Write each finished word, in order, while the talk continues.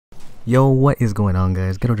Yo, what is going on,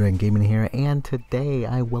 guys? Ghetto Dragon Gaming here, and today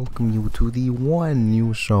I welcome you to the one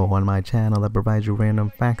new show on my channel that provides you random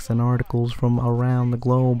facts and articles from around the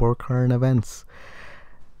globe or current events.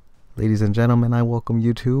 Ladies and gentlemen, I welcome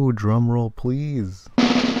you to, drumroll please,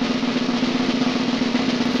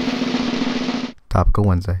 Topical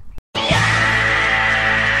Wednesday.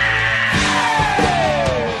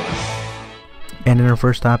 And in our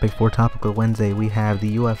first topic for Topical Wednesday, we have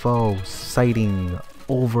the UFO sighting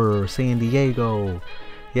over San Diego.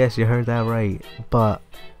 Yes, you heard that right, but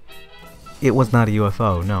it was not a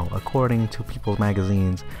UFO. No, according to People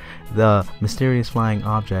magazines, the mysterious flying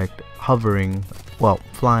object flying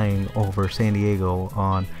over San Diego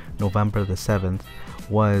on November the 7th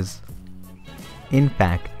was in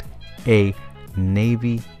fact a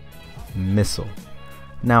Navy missile.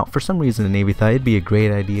 Now, for some reason, the Navy thought it'd be a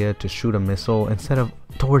great idea to shoot a missile instead of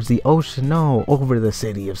towards the ocean, no, over the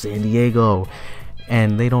city of San Diego.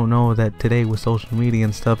 And they don't know that today with social media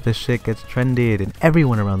and stuff, this shit gets trended, and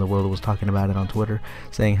everyone around the world was talking about it on Twitter,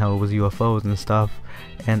 saying how it was UFOs and stuff.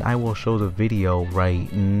 And I will show the video right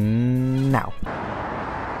now.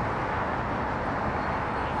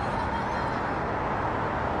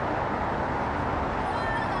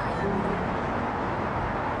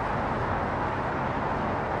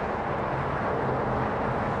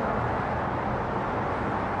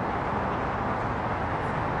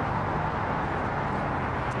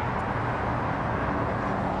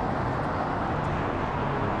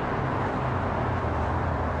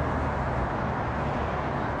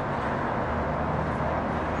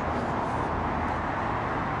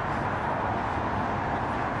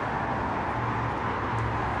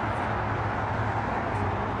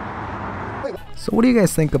 So what do you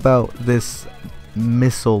guys think about this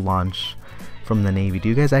missile launch from the Navy? Do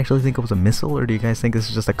you guys actually think it was a missile, or do you guys think this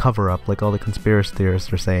is just a cover-up, like all the conspiracy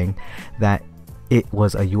theorists are saying, that it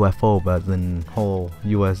was a UFO, but the whole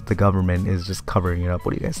the government is just covering it up?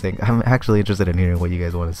 What do you guys think? I'm actually interested in hearing what you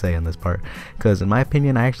guys want to say on this part, because in my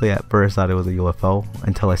opinion, I actually at first thought it was a UFO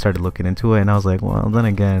until I started looking into it, and I was like, well, then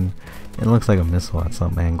again, it looks like a missile at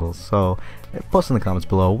some angles. So post in the comments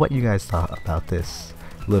below what you guys thought about this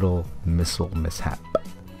little missile mishap.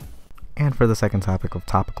 And for the second topic of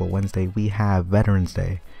Topical Wednesday, we have Veterans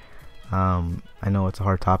Day. I know it's a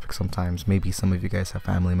hard topic sometimes. Maybe some of you guys have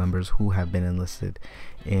family members who have been enlisted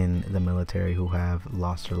in the military, who have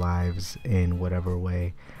lost their lives in whatever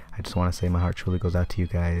way. I just want to say my heart truly goes out to you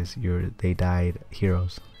guys. They died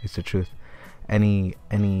heroes. It's the truth. Any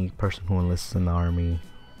person who enlists in the Army,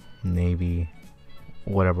 Navy,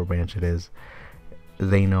 whatever branch it is,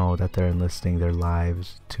 they know that they're enlisting their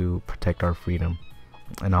lives to protect our freedom,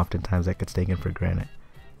 and oftentimes that gets taken for granted.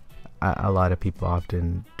 A lot of people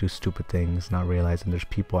often do stupid things, not realizing there's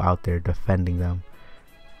people out there defending them,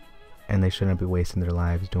 and they shouldn't be wasting their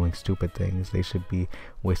lives doing stupid things. They should be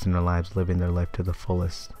wasting their lives living their life to the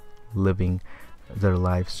fullest, living their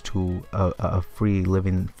lives to a free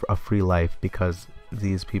life, because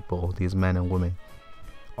these people, these men and women,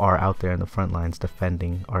 are out there in the front lines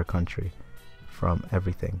defending our country from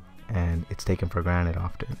everything, and it's taken for granted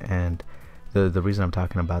often. And the reason I'm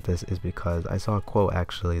talking about this is because I saw a quote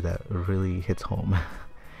actually that really hits home.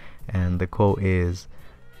 And the quote is,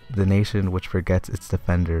 "The nation which forgets its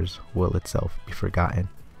defenders will itself be forgotten."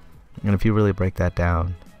 And if you really break that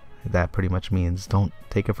down, that pretty much means don't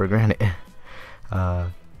take it for granted.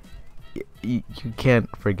 You can't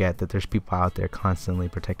forget that there's people out there constantly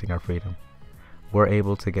protecting our freedom. We're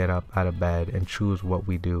able to get up out of bed and choose what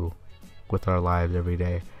we do with our lives every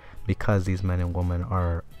day because these men and women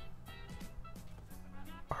are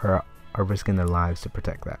risking their lives to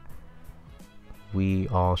protect that. We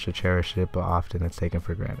all should cherish it, but often it's taken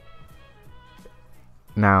for granted.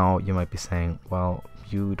 Now you might be saying, well,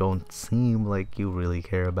 you don't seem like you really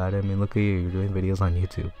care about it. I mean, look at you, you're doing videos on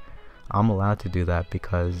YouTube. I'm allowed to do that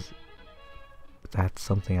because that's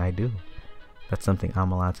something I do. That's something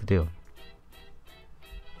I'm allowed to do.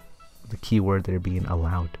 The key word there being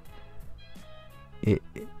allowed.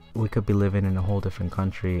 We could be living in a whole different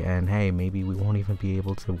country, and hey, maybe we won't even be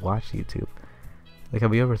able to watch YouTube. Like,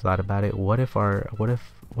 have you ever thought about it? What if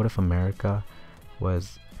America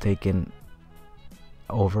was taken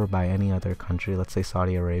over by any other country, let's say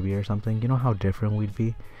Saudi Arabia or something? You know how different we'd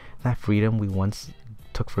be? That freedom we once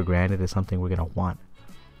took for granted is something we're gonna want.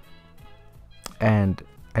 And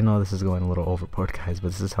I know this is going a little overboard, guys, but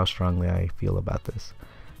this is how strongly I feel about this.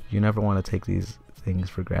 You never want to take these things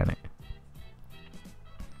for granted.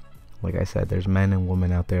 Like I said, there's men and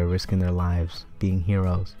women out there risking their lives, being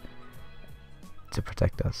heroes, to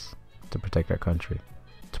protect us, to protect our country,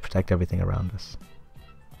 to protect everything around us.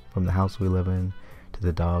 From the house we live in, to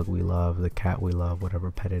the dog we love, the cat we love,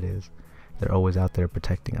 whatever pet it is. They're always out there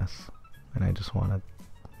protecting us. And I just want to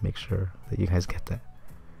make sure that you guys get that.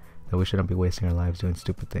 That we shouldn't be wasting our lives doing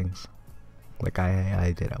stupid things. Like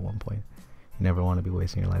I did at one point. You never want to be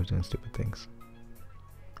wasting your lives doing stupid things.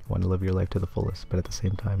 You want to live your life to the fullest, but at the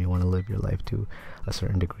same time you want to live your life to a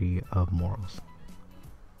certain degree of morals.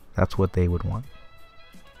 That's what they would want.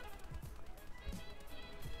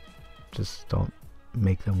 Just don't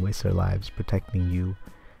make them waste their lives protecting you,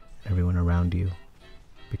 everyone around you,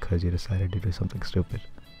 because you decided to do something stupid.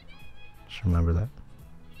 Just remember that.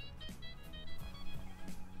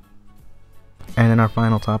 And in our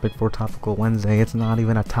final topic for Topical Wednesday, it's not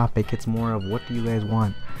even a topic, it's more of what do you guys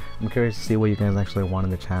want. I'm curious to see what you guys actually want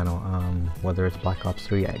in the channel, whether it's Black Ops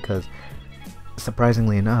 3, because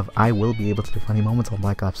surprisingly enough, I will be able to do funny moments on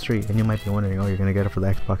Black Ops 3, and you might be wondering, oh, you're gonna get it for the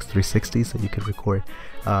Xbox 360 so you could record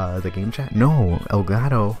the game chat? No,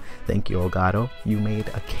 Elgato, thank you Elgato, you made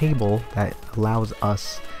a cable that allows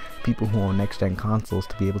us, people who own next-gen consoles,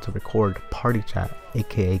 to be able to record party chat,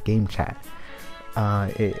 aka game chat.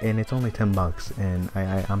 And it's only $10, and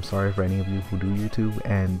I'm sorry for any of you who do YouTube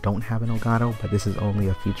and don't have an Elgato, but this is only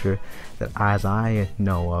a feature that, as I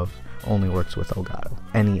know of, only works with Elgato.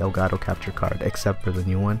 Any Elgato capture card, except for the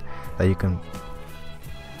new one that you can... Do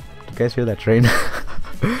you guys hear that train?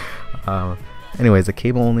 Anyways, the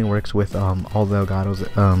cable only works with all the Elgato's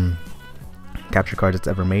capture cards it's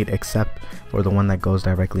ever made, except for the one that goes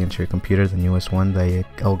directly into your computer, the newest one, the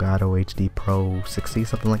Elgato HD Pro 60,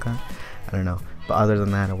 something like that. I don't know. But other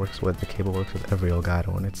than that, the cable works with every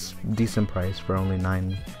Elgato, and it's decent price for only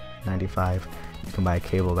 $9.95. You can buy a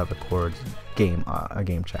cable that records a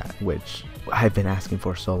game chat, which I've been asking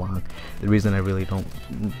for so long. The reason I really don't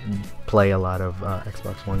play a lot of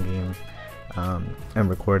Xbox One games and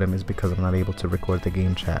record them is because I'm not able to record the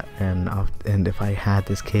game chat. And if I had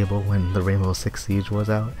this cable when the Rainbow Six Siege was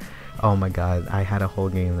out, oh my god, I had a whole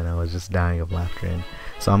game that I was just dying of laughter in.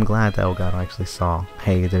 So I'm glad that Elgato actually saw,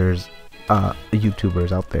 hey, there's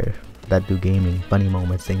YouTubers out there that do gaming, funny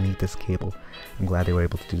moments, they need this cable. I'm glad they were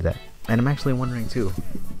able to do that. And I'm actually wondering too,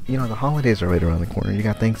 you know, the holidays are right around the corner. You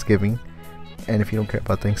got Thanksgiving, and if you don't care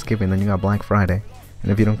about Thanksgiving, then you got Black Friday.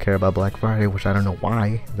 And if you don't care about Black Friday, which I don't know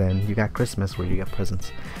why, then you got Christmas where you get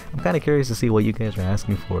presents. I'm kind of curious to see what you guys are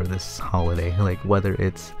asking for this holiday, like whether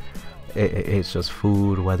it's just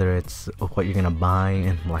food, whether it's what you're gonna buy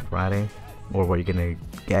in Black Friday, or what you're gonna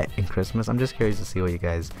get in Christmas. I'm just curious to see what you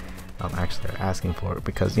guys actually are asking for,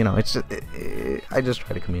 because you know, it's just I just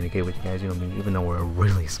try to communicate with you guys, you know me, even though we're a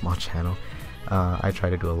really small channel. I try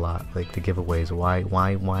to do a lot, like the giveaways.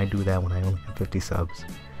 Why do that when I only have 50 subs?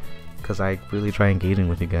 Because I really try engaging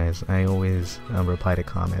with you guys. I always reply to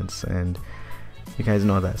comments, and you guys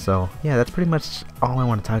know that. So yeah, that's pretty much all I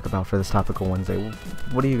want to talk about for this Topical Wednesday.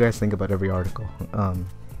 What do you guys think about every article?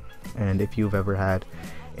 And if you've ever had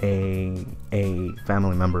a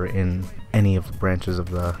family member in any of the branches of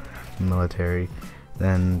the military,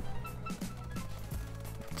 then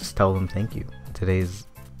just tell them thank you. Today's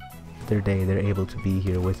their day. They're able to be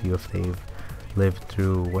here with you if they've lived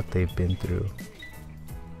through what they've been through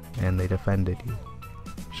and they defended you.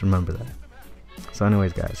 Just remember that. So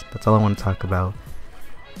anyways guys, that's all I want to talk about.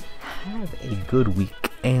 Have a good week,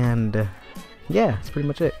 and yeah, that's pretty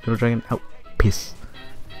much it. Little Dragon out. Peace.